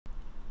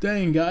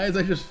Dang guys,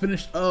 I just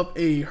finished up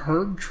a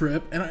herb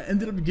trip and I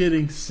ended up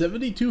getting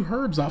 72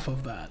 herbs off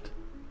of that.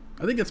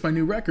 I think that's my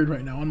new record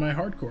right now on my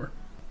hardcore.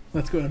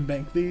 Let's go ahead and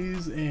bank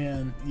these,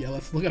 and yeah,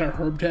 let's look at our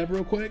herb tab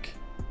real quick.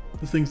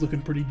 This thing's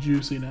looking pretty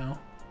juicy now.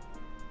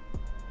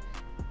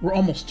 We're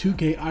almost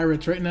 2k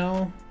Irits right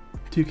now,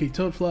 2k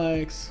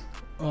Toadflax,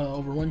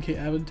 over 1k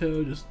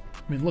Avidtoad. Just,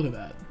 I mean, look at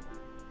that.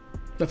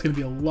 That's gonna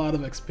be a lot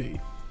of XP.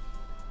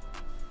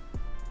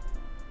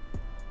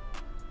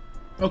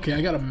 Okay,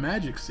 I got a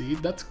magic seed,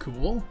 that's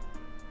cool.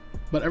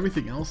 But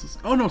everything else is,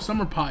 oh no,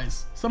 summer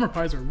pies. Summer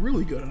pies are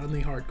really good on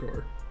the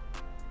hardcore.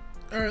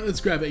 Alright,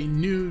 let's grab a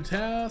new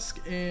task,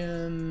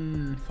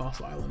 and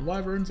Fossil Island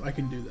Wyverns. I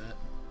can do that.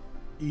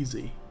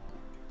 Easy.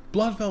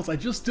 Bloodfells, I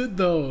just did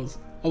those.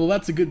 Although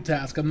that's a good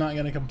task, I'm not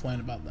gonna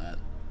complain about that.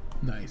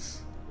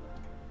 Nice.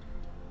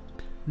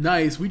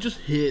 Nice, we just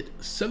hit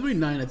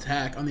 79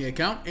 attack on the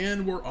account,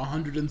 and we're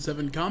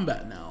 107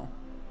 combat now.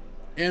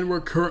 And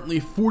we're currently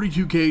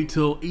 42k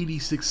till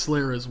 86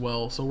 Slayer as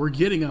well, so we're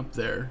getting up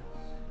there.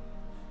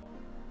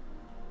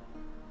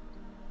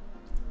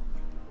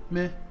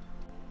 Meh.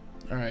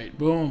 Alright,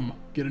 boom.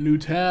 Get a new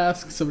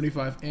task,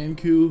 75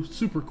 Anku,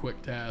 super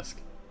quick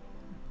task.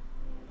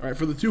 Alright,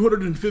 for the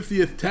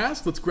 250th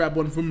task, let's grab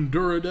one from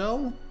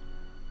Duradel.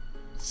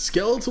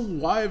 Skeletal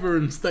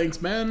Wyverns,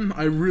 thanks man,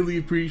 I really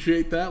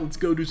appreciate that. Let's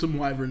go do some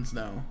Wyverns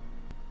now.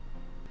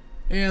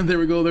 And there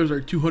we go, there's our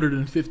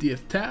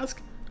 250th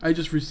task. I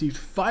just received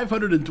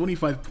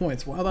 525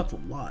 points. Wow, that's a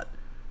lot.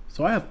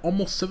 So I have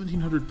almost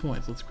 1700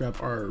 points. Let's grab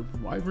our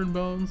Wyvern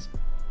Bones.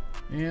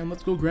 And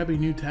let's go grab a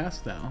new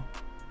task now.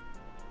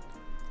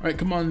 Alright,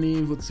 come on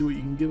Neve, let's see what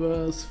you can give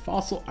us.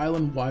 Fossil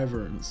Island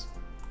Wyverns.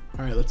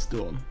 Alright, let's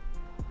do them.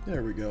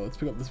 There we go. Let's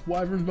pick up this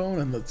Wyvern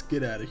Bone and let's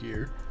get out of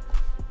here.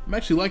 I'm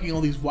actually liking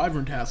all these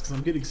Wyvern tasks because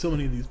I'm getting so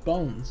many of these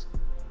bones.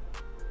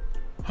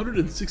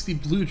 160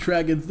 blue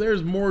dragons.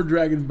 There's more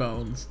dragon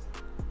bones.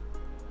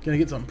 Gonna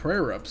get some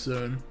prayer up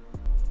soon.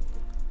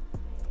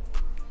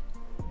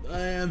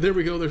 And there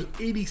we go, there's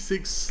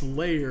 86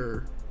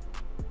 Slayer.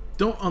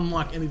 Don't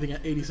unlock anything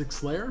at 86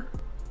 Slayer,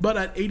 but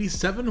at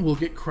 87 we'll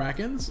get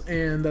Krakens,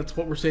 and that's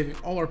what we're saving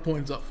all our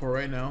points up for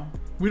right now.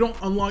 We don't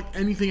unlock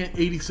anything at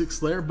 86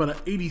 Slayer, but at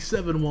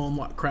 87 we'll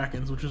unlock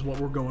Krakens, which is what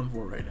we're going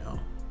for right now.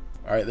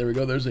 Alright, there we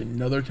go, there's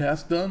another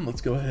task done.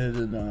 Let's go ahead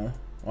and, oh,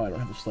 I don't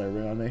have the Slayer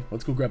ring on me.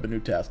 Let's go grab a new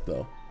task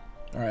though.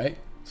 Alright,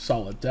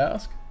 solid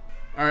task.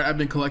 Alright, I've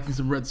been collecting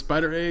some red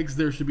spider eggs.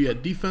 There should be a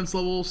defense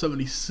level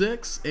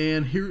 76,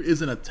 and here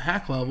is an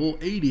attack level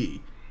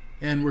 80.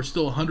 And we're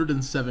still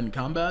 107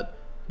 combat.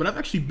 But I've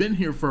actually been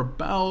here for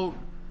about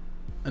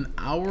an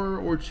hour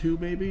or two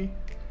maybe.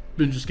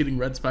 Been just getting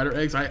red spider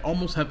eggs. I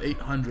almost have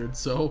 800,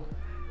 so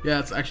yeah,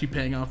 it's actually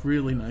paying off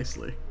really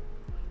nicely.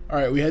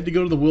 Alright, we had to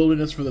go to the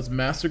wilderness for this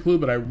master clue,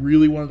 but I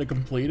really wanted to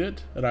complete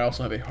it. And I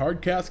also have a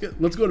hard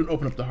casket. Let's go ahead and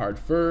open up the hard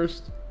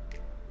first.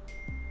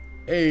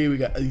 Hey, we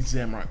got a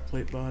Zamrock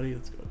plate body.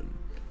 Let's go ahead and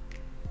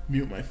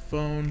mute my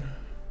phone.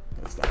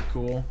 That's not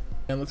cool.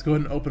 And let's go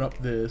ahead and open up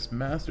this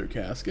master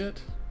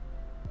casket.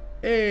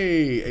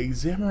 Hey, a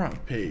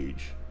Zamrock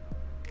page.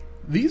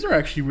 These are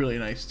actually really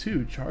nice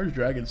too. Charged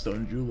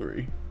Dragonstone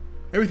jewelry.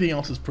 Everything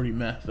else is pretty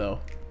meh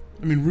though.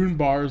 I mean, rune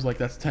bars, like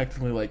that's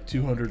technically like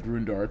 200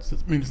 rune darts. I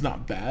mean, it's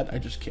not bad. I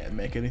just can't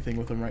make anything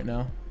with them right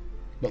now.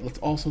 But let's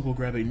also go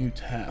grab a new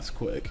task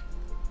quick.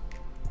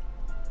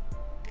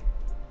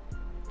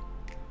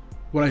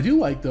 What I do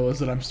like though is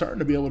that I'm starting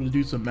to be able to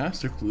do some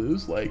master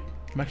clues. Like,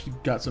 I've actually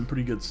got some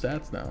pretty good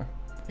stats now.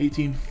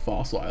 18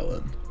 Fossil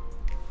Island.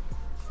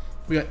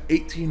 We got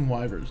 18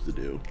 Wyverns to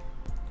do.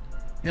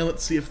 And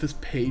let's see if this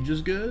page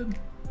is good.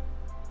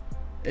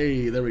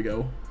 Hey, there we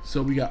go.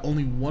 So we got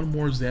only one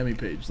more Zammy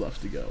page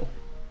left to go.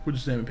 Which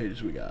Zammy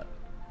pages we got?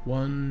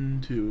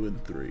 1, 2,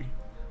 and 3.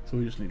 So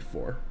we just need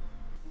 4.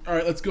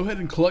 Alright, let's go ahead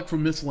and collect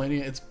from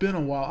Miscellanea. It's been a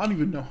while. I don't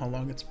even know how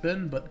long it's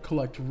been, but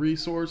collect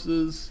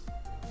resources.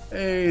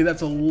 Hey,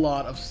 that's a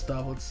lot of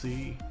stuff. Let's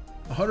see.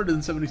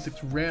 176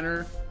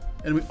 Ranner,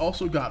 and we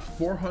also got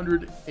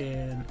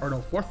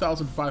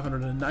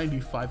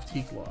 4,595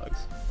 teak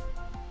logs.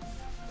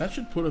 That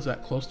should put us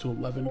at close to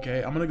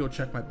 11k. I'm gonna go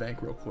check my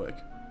bank real quick.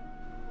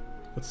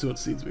 Let's see what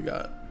seeds we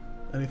got.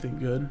 Anything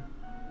good?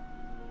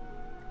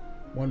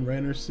 One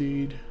Ranner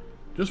seed.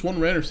 Just one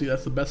Ranner seed.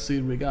 That's the best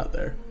seed we got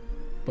there.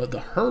 But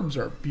the herbs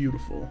are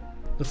beautiful.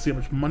 Let's see how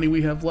much money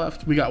we have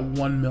left. We got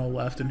 1 mil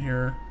left in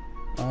here.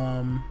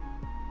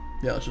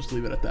 Yeah, let's just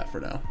leave it at that for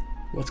now.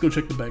 Let's go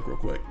check the bank real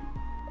quick.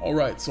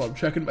 Alright, so I'm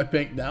checking my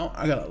bank now.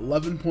 I got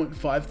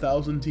 11.5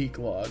 thousand teak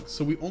logs.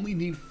 So we only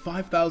need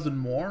 5,000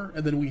 more,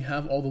 and then we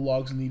have all the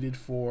logs needed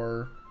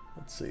for,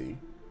 let's see,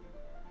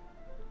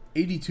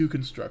 82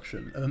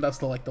 construction. And then that's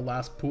the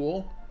last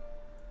pool.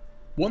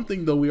 One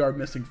thing though we are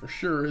missing for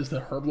sure is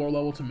the herblore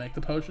level to make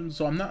the potions.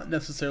 So I'm not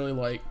necessarily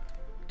like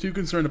too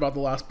concerned about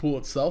the last pool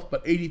itself,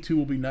 but 82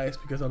 will be nice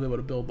because I'll be able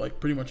to build like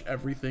pretty much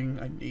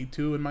everything I need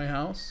to in my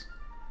house.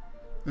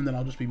 And then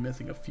I'll just be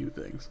missing a few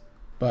things.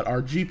 But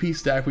our GP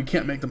stack, we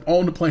can't make them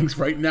all into planks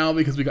right now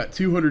because we got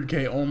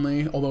 200k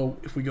only. Although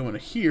if we go into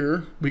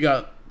here, we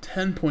got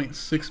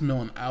 10.6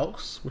 million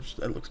Alchs, which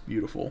that looks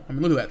beautiful. I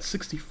mean, look at that,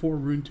 64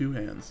 Rune 2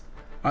 hands.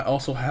 I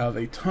also have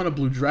a ton of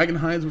blue dragon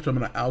hides, which I'm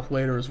going to alch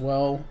later as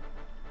well.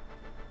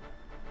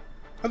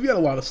 I've got a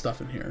lot of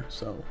stuff in here,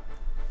 so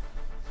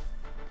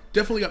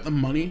definitely got the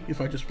money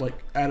if I just like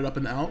add it up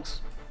in alchs.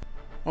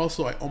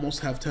 Also, I almost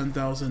have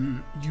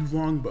 10,000 yew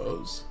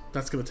longbows.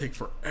 That's going to take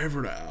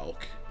forever to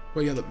alch.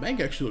 But yeah, the bank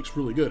actually looks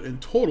really good. In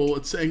total,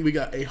 it's saying we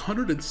got a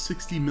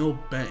 160 mil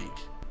bank.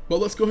 But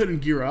let's go ahead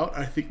and gear out.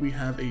 I think we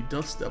have a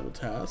Dust Devil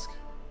task.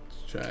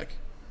 Let's check.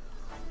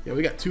 Yeah,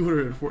 we got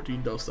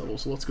 214 Dust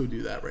Devils, so let's go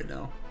do that right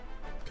now.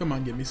 Come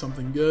on, give me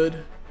something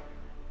good.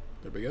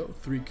 There we go,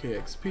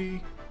 3k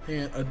XP,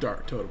 and a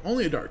Dark Totem.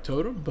 Only a Dark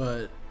Totem,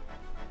 but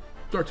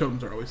Dark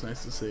Totems are always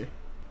nice to see.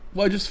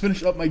 Well, I just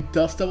finished up my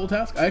Dust Devil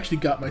task. I actually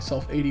got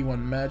myself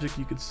 81 magic.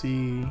 You could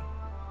see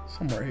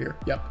somewhere here.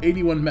 Yep,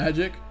 81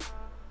 magic.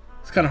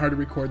 It's kind of hard to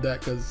record that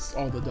because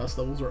all the Dust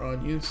Devils are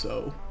on you,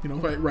 so, you know,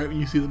 right when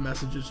you see the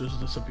message, it just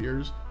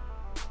disappears.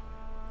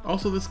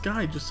 Also, this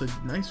guy just said,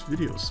 nice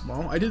video,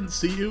 Small. I didn't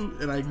see you,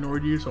 and I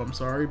ignored you, so I'm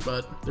sorry,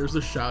 but there's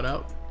a shout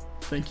out.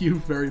 Thank you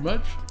very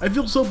much. I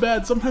feel so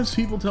bad. Sometimes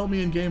people tell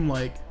me in game,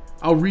 like,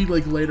 I'll read,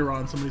 like, later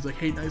on, somebody's like,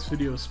 hey, nice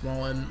video,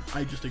 Small, and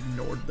I just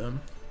ignored them.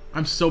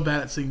 I'm so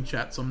bad at seeing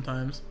chat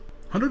sometimes.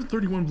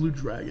 131 blue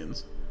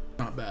dragons.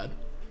 Not bad.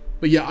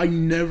 But yeah, I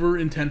never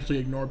intentionally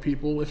ignore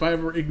people. If I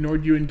ever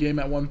ignored you in game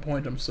at one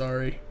point, I'm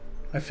sorry.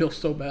 I feel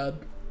so bad.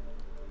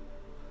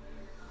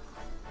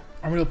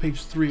 Armadillo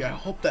page 3. I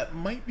hope that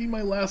might be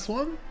my last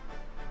one.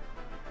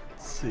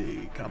 Let's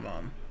see. Come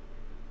on.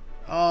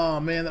 Oh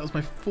man, that was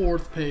my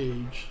 4th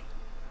page.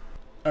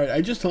 Alright,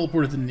 I just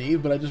teleported to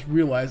Neve, but I just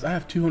realized I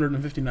have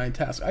 259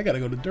 tasks. I gotta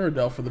go to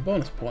Duradel for the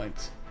bonus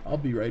points. I'll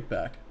be right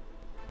back.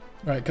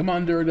 Alright, come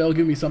on Duradel,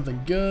 give me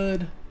something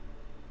good.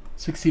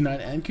 69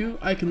 Anku.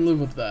 I can live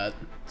with that.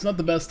 It's not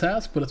the best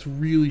task, but it's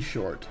really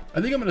short.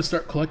 I think I'm gonna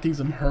start collecting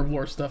some herb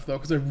lore stuff though,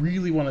 because I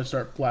really want to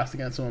start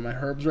blasting out some of my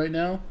herbs right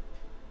now.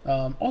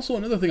 Also,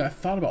 another thing I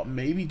thought about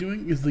maybe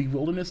doing is the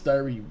Wilderness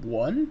Diary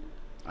 1.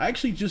 I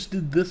actually just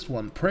did this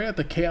one, Pray at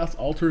the Chaos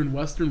Altar in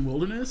Western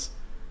Wilderness.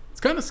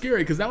 It's kind of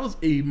scary because that was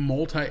a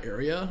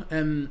multi-area,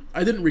 and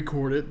I didn't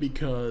record it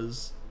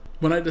because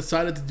when I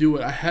decided to do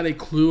it, I had a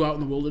clue out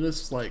in the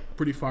wilderness, like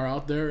pretty far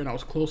out there, and I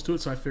was close to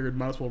it, so I figured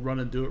might as well run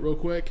and do it real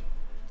quick.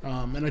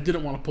 And I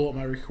didn't want to pull up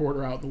my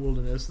recorder out in the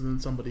wilderness and then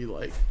somebody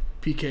like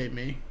PK'd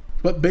me.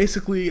 But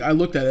basically, I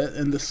looked at it,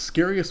 and the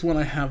scariest one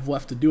I have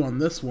left to do on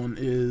this one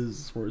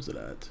is, where is it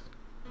at?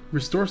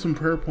 Restore some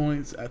prayer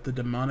points at the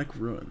demonic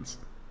ruins,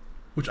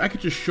 which I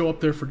could just show up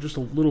there for just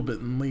a little bit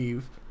and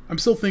leave. I'm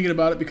still thinking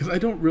about it because I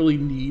don't really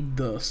need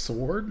the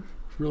sword,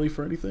 really,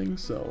 for anything,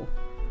 so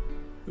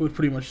it would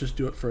pretty much just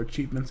do it for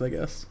achievements, I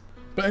guess.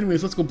 But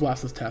anyways, let's go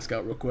blast this task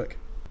out real quick.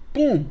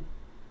 Boom!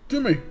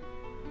 Gimme!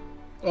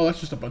 Oh, that's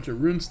just a bunch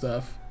of rune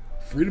stuff.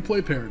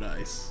 Free-to-play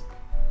paradise.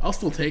 I'll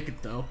still take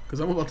it though, because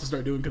I'm about to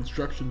start doing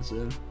construction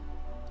soon.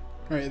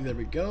 Alright, there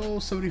we go.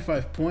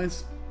 75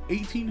 points.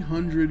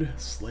 1,800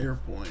 Slayer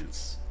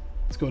points.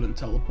 Let's go ahead and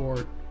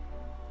teleport.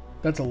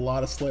 That's a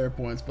lot of Slayer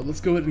points, but let's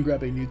go ahead and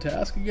grab a new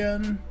task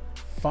again.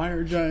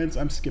 Fire Giants,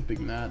 I'm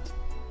skipping that.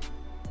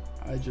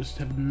 I just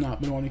have not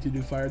been wanting to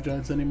do Fire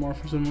Giants anymore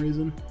for some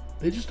reason.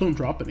 They just don't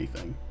drop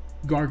anything.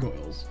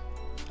 Gargoyles.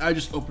 I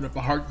just opened up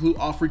a heart glue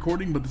off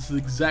recording, but this is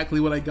exactly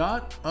what I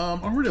got.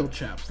 Armadillo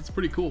chaps, that's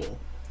pretty cool.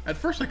 At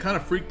first I kind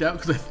of freaked out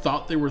because I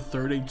thought they were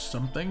 3rd age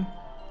something.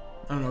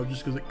 I don't know,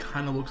 just because it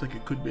kind of looks like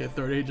it could be a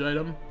 3rd age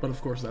item. But of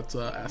course that's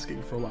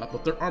asking for a lot.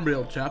 But they're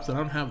Armadillo chaps and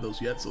I don't have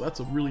those yet, so that's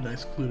a really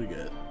nice clue to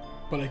get.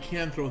 But I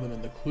can throw them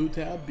in the clue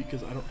tab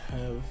because I don't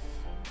have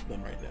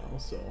them right now,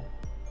 so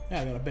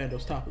yeah, I got a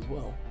Bandos top as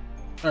well.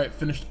 Alright,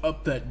 finished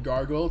up that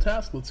gargoyle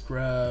task. Let's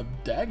grab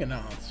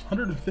Dagonauts.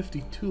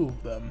 152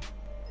 of them.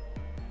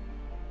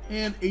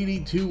 And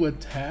 82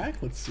 attack.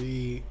 Let's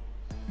see.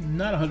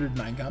 Not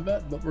 109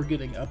 combat, but we're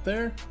getting up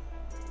there.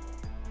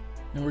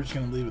 And we're just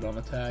going to leave it on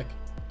attack.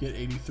 Get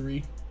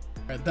 83.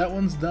 Alright, that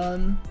one's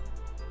done.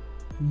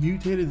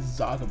 Mutated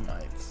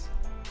Zogamites.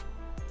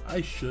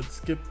 I should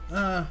skip.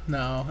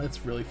 No,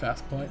 it's really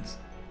fast points.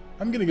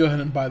 I'm going to go ahead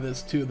and buy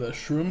this too, the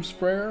Shroom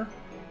Sprayer.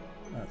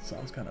 That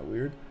sounds kind of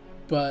weird.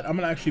 But I'm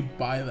going to actually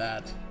buy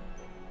that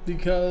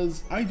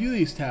because I do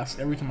these tasks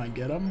every time I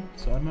get them.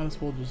 So I might as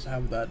well just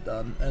have that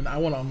done. And I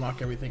want to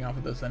unlock everything off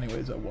of this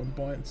anyways at one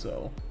point,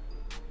 so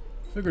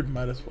figured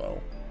might as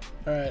well.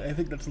 Alright, I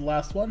think that's the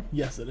last one.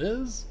 Yes, it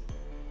is.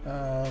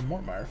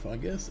 More Mire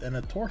Fungus and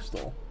a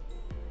Torstal.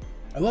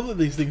 I love that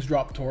these things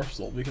drop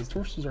Torstal because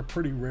Torstals are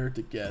pretty rare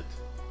to get.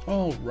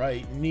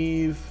 Alright,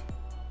 Neve.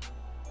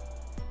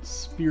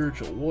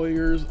 Spiritual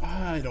Warriors.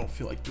 I don't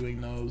feel like doing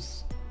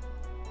those.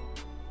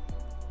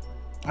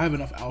 I have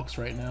enough Alchs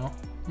right now.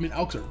 I mean,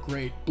 Alchs are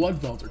great.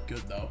 Bloodvelds are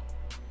good though.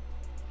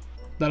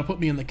 That'll put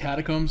me in the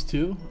Catacombs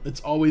too.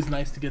 It's always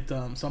nice to get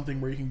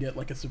something where you can get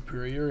like a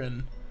superior,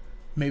 and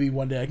maybe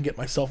one day I can get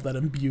myself that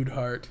imbued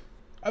heart.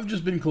 I've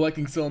just been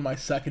collecting some of my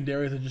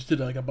secondaries. I just did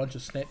like a bunch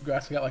of snake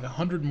grass. I got like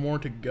 100 more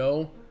to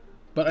go.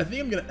 But I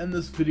think I'm going to end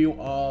this video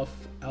off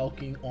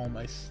alching all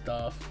my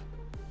stuff.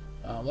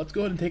 Let's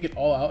go ahead and take it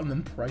all out and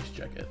then price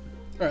check it.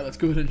 All right, let's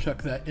go ahead and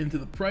chuck that into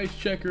the price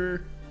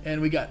checker. And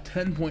we got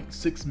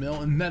 10.6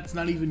 mil, and that's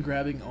not even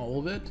grabbing all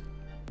of it.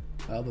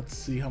 Let's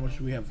see how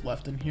much we have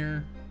left in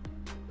here.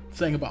 It's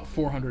saying about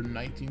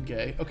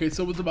 419K. Okay,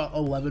 so it's about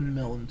 11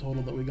 mil in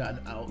total that we got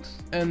in alchs.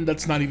 And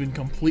that's not even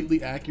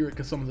completely accurate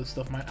because some of this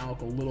stuff might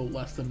alch a little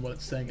less than what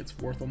it's saying it's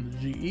worth on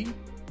the GE.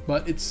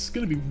 But it's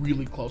going to be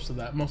really close to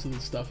that. Most of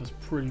this stuff is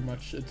pretty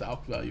much its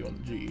alch value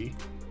on the GE.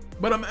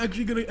 But I'm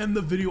actually going to end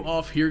the video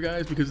off here,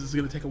 guys, because it's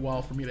going to take a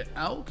while for me to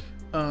alch.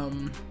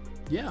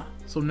 Yeah,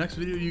 so next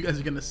video you guys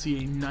are going to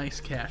see a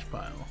nice cash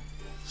pile.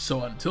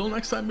 So until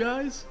next time,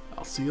 guys,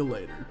 I'll see you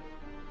later.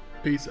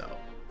 Peace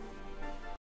out.